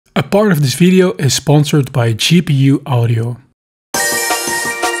A part of this video is sponsored by GPU Audio.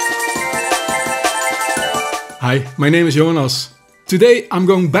 Hi, my name is Jonas. Today I'm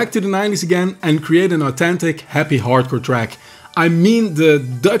going back to the 90s again and create an authentic happy hardcore track. I mean the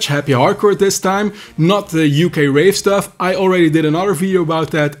Dutch happy hardcore this time, not the UK rave stuff. I already did another video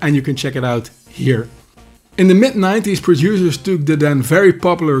about that and you can check it out here. In the mid-90s, producers took the then very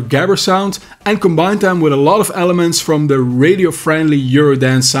popular gabber sound and combined them with a lot of elements from the radio-friendly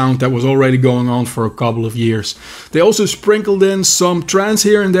Eurodance sound that was already going on for a couple of years. They also sprinkled in some trance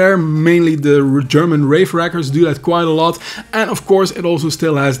here and there, mainly the German rave records do that quite a lot, and of course it also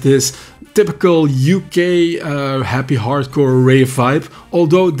still has this typical UK happy hardcore rave vibe,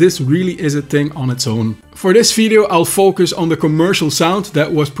 although this really is a thing on its own. For this video I'll focus on the commercial sound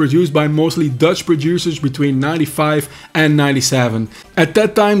that was produced by mostly Dutch producers between 95 and 97. At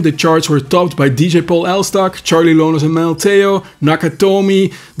that time the charts were topped by DJ Paul Elstak, Charly Lownoise Mental Theo,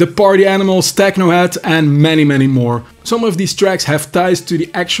 Nakatomi, The Party Animals, Technohead and many more. Some of these tracks have ties to the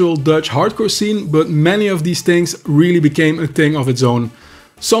actual Dutch hardcore scene, but many of these things really became a thing of its own.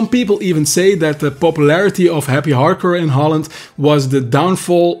 Some people even say that the popularity of happy hardcore in Holland was the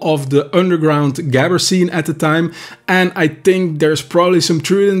downfall of the underground gabber scene at the time, and I think there's probably some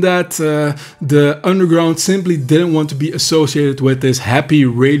truth in that. The underground simply didn't want to be associated with this happy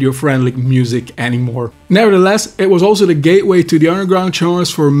radio-friendly music anymore. Nevertheless, it was also the gateway to the underground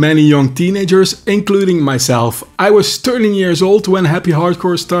genres for many young teenagers, including myself. I was 13 years old when happy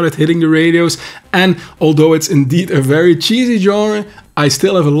hardcore started hitting the radios, and although it's indeed a very cheesy genre, I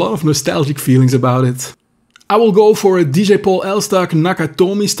still have a lot of nostalgic feelings about it. I will go for a DJ Paul Elstak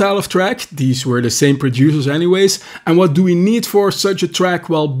Nakatomi style of track. These were the same producers anyways. And what do we need for such a track?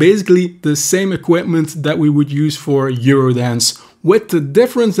 Well, basically the same equipment that we would use for Eurodance, with the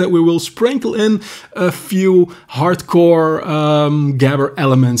difference that we will sprinkle in a few hardcore gabber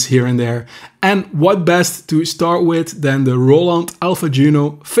elements here and there. And what best to start with than the Roland Alpha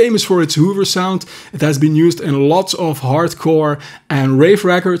Juno, famous for its Hoover sound. It has been used in lots of hardcore and rave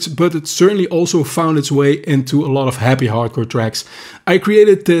records, but it certainly also found its way into a lot of happy hardcore tracks. I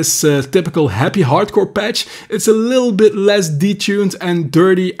created this typical happy hardcore patch. It's a little bit less detuned and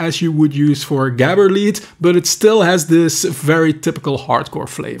dirty as you would use for a gabber lead, but it still has this very typical hardcore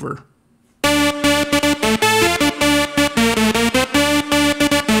flavor.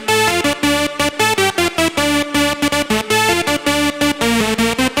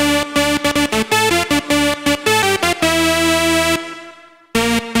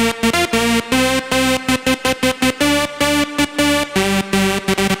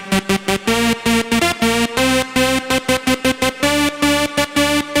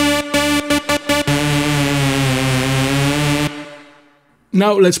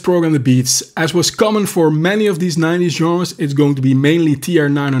 Now let's program the beats. As was common for many of these 90s genres, it's going to be mainly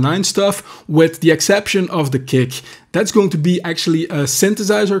TR-909 stuff, with the exception of the kick. That's going to be actually a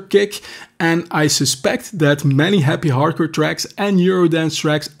synthesizer kick, and I suspect that many happy hardcore tracks and Eurodance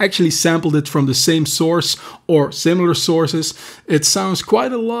tracks actually sampled it from the same source or similar sources. It sounds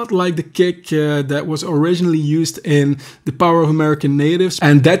quite a lot like the kick that was originally used in The Power of American Natives,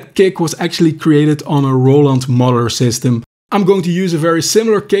 and that kick was actually created on a Roland modular system. I'm going to use a very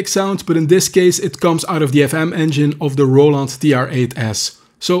similar kick sound, but in this case it comes out of the FM engine of the Roland TR-8S.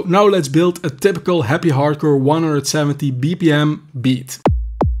 So now let's build a typical happy hardcore 170 BPM beat.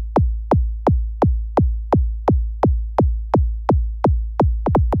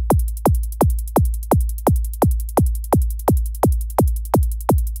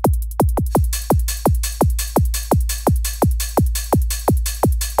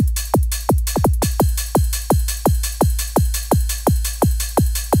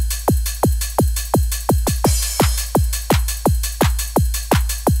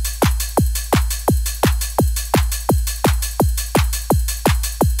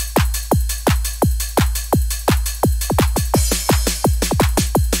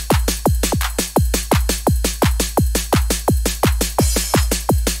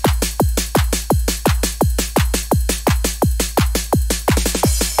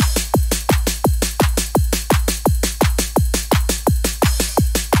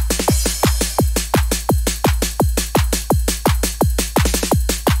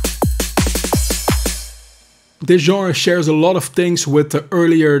 This genre shares a lot of things with the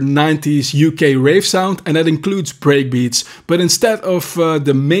earlier 90s UK rave sound, and that includes breakbeats. But instead of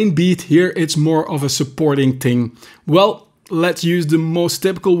the main beat here, it's more of a supporting thing. Well, let's use the most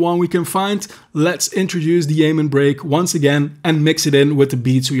typical one we can find. Let's introduce the aim and break once again and mix it in with the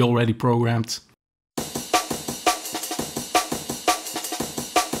beats we already programmed.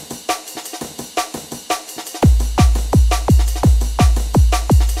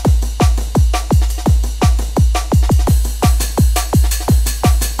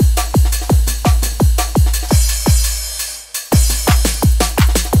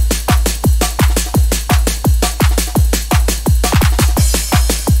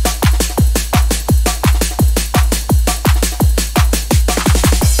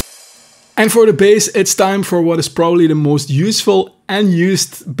 And for the bass, it's time for what is probably the most useful and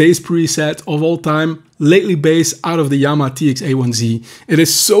used bass preset of all time, lately bass out of the Yamaha TX-A1Z. It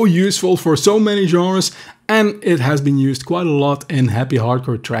is so useful for so many genres, and it has been used quite a lot in happy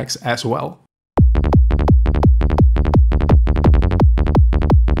hardcore tracks as well.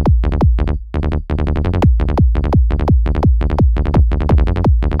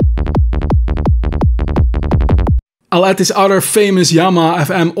 I'll add this other famous Yamaha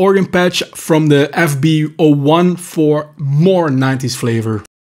FM organ patch from the FB-01 for more 90s flavor.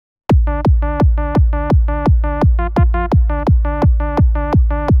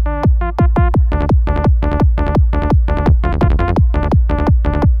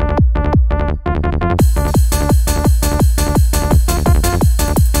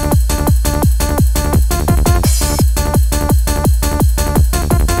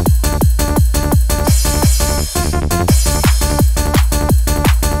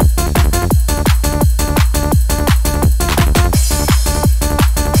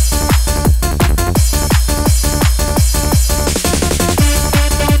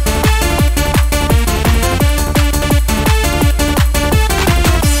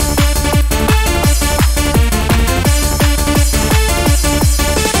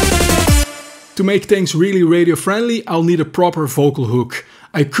 To make things really radio friendly, I'll need a proper vocal hook.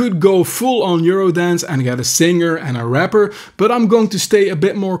 I could go full on Eurodance and get a singer and a rapper, but I'm going to stay a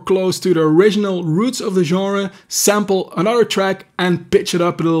bit more close to the original roots of the genre, sample another track and pitch it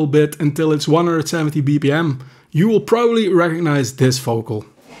up a little bit until it's 170 BPM. You will probably recognize this vocal.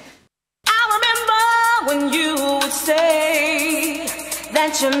 I remember when you would say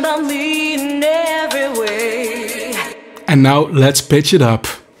that you love me in every way. And now let's pitch it up.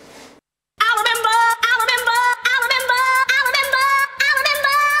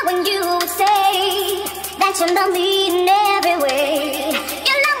 You love me in every way.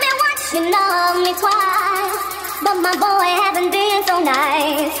 You love me once, you love me twice, but my boy haven't been so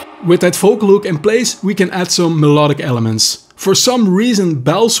nice. With that vocal hook in place, we can add some melodic elements. For some reason,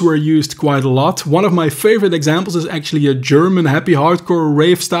 bells were used quite a lot. One of my favorite examples is actually a German happy hardcore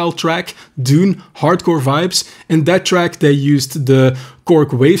rave style track, Dune, Hardcore Vibes. In that track they used the Korg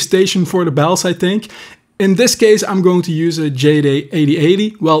Wavestation for the bells, I think. In this case, I'm going to use a JD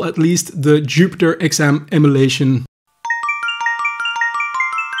 8080, well, at least the Jupiter XM emulation.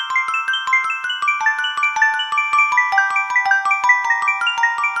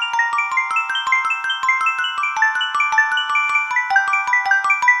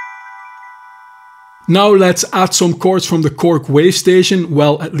 Now let's add some chords from the Korg Wavestation,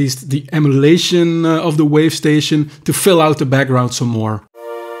 well, at least the emulation of the Wavestation, to fill out the background some more.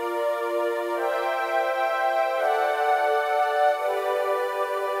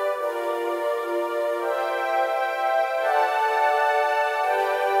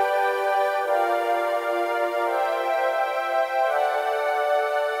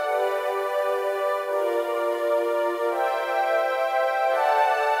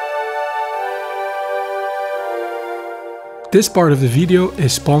 This part of the video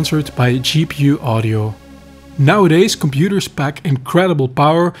is sponsored by GPU Audio. Nowadays computers pack incredible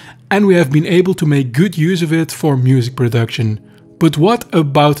power and we have been able to make good use of it for music production. But what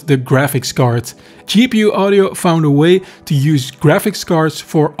about the graphics card? GPU Audio found a way to use graphics cards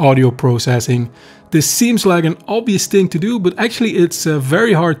for audio processing. This seems like an obvious thing to do, but actually it's a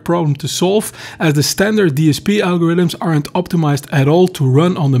very hard problem to solve, as the standard DSP algorithms aren't optimized at all to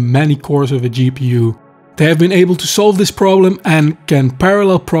run on the many cores of a GPU. They have been able to solve this problem and can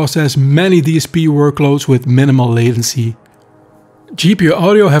parallel process many DSP workloads with minimal latency. GPU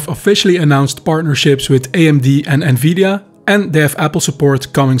Audio have officially announced partnerships with AMD and Nvidia, and they have Apple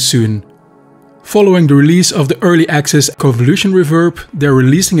support coming soon. Following the release of the early access Convolution Reverb, they're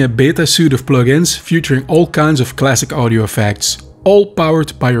releasing a beta suite of plugins featuring all kinds of classic audio effects, all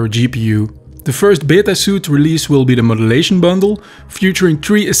powered by your GPU. The first beta suite release will be the Modulation Bundle, featuring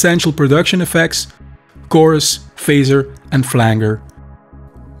 3 essential production effects: chorus, phaser and flanger.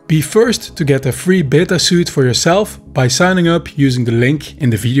 Be first to get a free beta suite for yourself by signing up using the link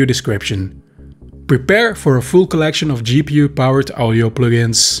in the video description. Prepare for a full collection of GPU powered audio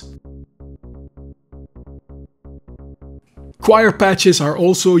plugins. Choir patches are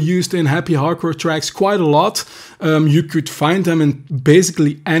also used in happy hardcore tracks quite a lot. You could find them in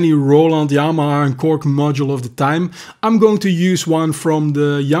basically any Roland, Yamaha and Korg module of the time. I'm going to use one from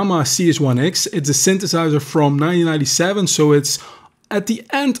the Yamaha CS1x. It's a synthesizer from 1997, so it's at the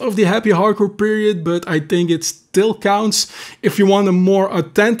end of the happy hardcore period, but I think it still counts. If you want a more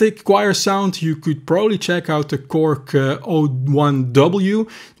authentic choir sound, you could probably check out the Korg 01W,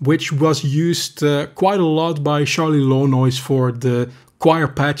 which was used quite a lot by Charly Lownoise for the choir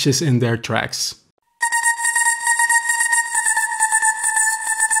patches in their tracks.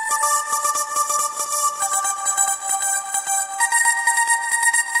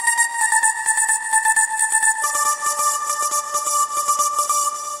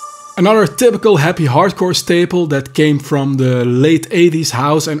 Another typical happy hardcore staple that came from the late 80s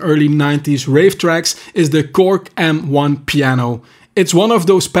house and early 90s rave tracks is the Korg M1 piano. It's one of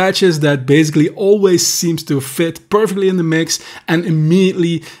those patches that basically always seems to fit perfectly in the mix and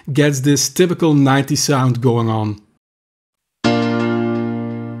immediately gets this typical 90s sound going on.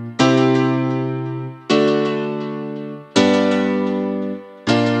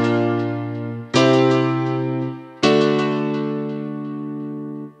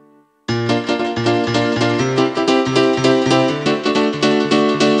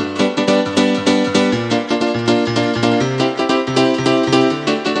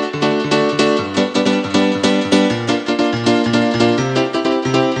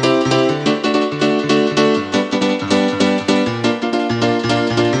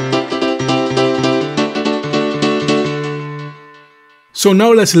 So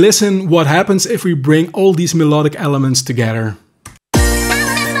now let's listen what happens if we bring all these melodic elements together.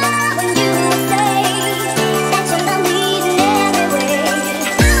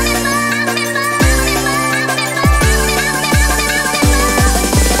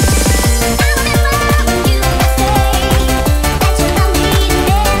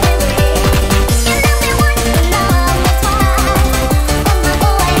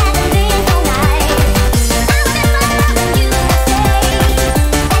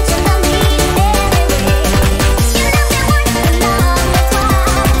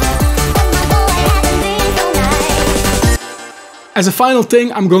 As a final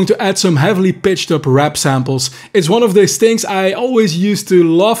thing, I'm going to add some heavily pitched up rap samples. It's one of those things I always used to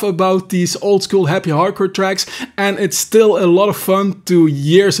love about these old school happy hardcore tracks, and it's still a lot of fun to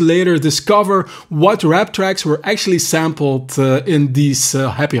years later discover what rap tracks were actually sampled in these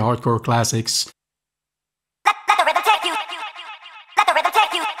happy hardcore classics. Let the rhythm take you. Let the rhythm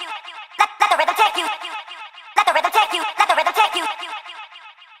take you. Let the rhythm take you. Let the rhythm take you. Let the rhythm take you.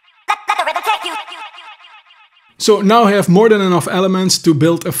 Let the rhythm take you. So now I have more than enough elements to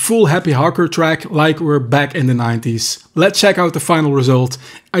build a full happy hardcore track like we're back in the 90s. Let's check out the final result.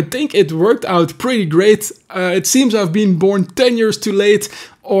 I think it worked out pretty great. It seems I've been born 10 years too late,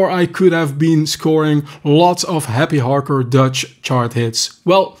 or I could have been scoring lots of happy hardcore Dutch chart hits.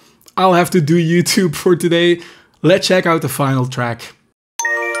 Well, I'll have to do YouTube for today. Let's check out the final track.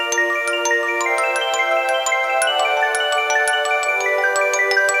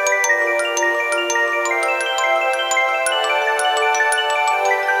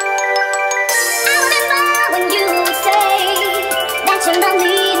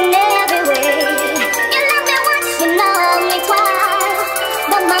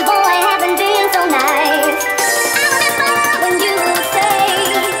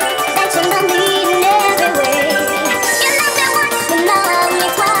 You know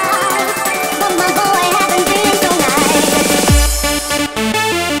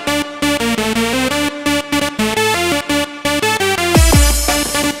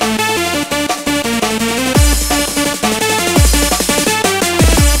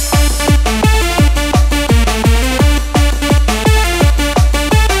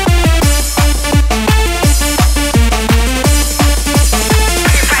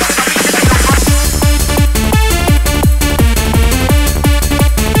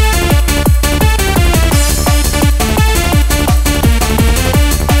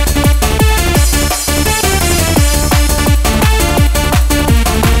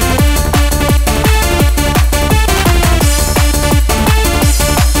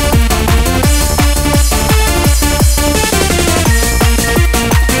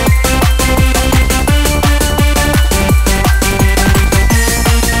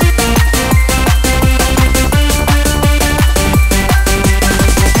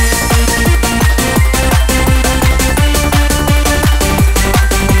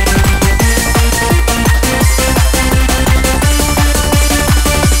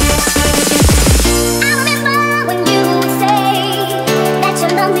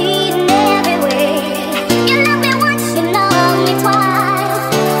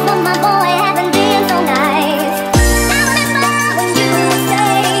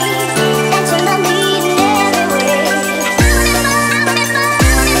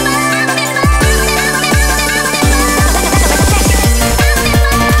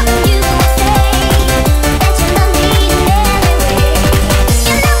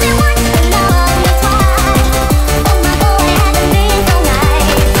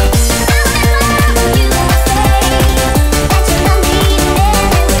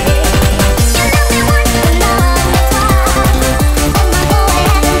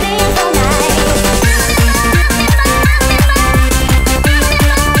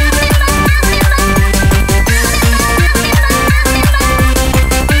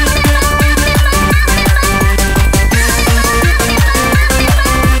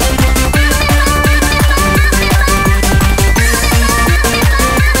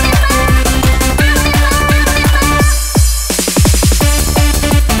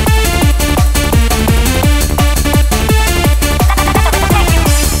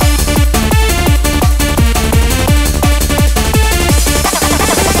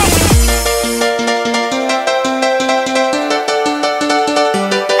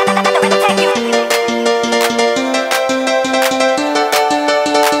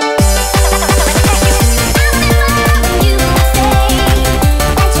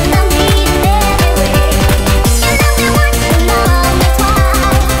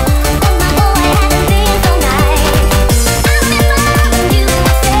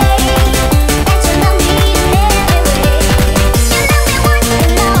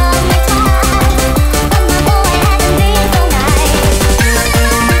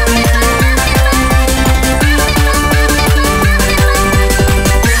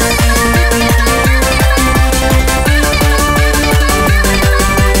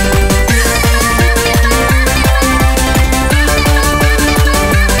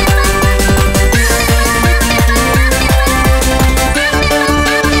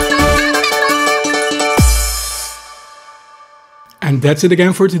And that's it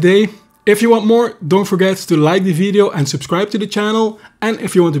again for today. If you want more, don't forget to like the video and subscribe to the channel. And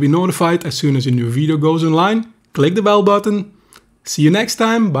if you want to be notified as soon as a new video goes online, click the bell button. See you next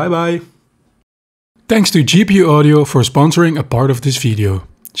time, bye bye. Thanks to GPU Audio for sponsoring a part of this video.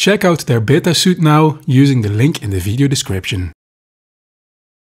 Check out their beta suit now using the link in the video description.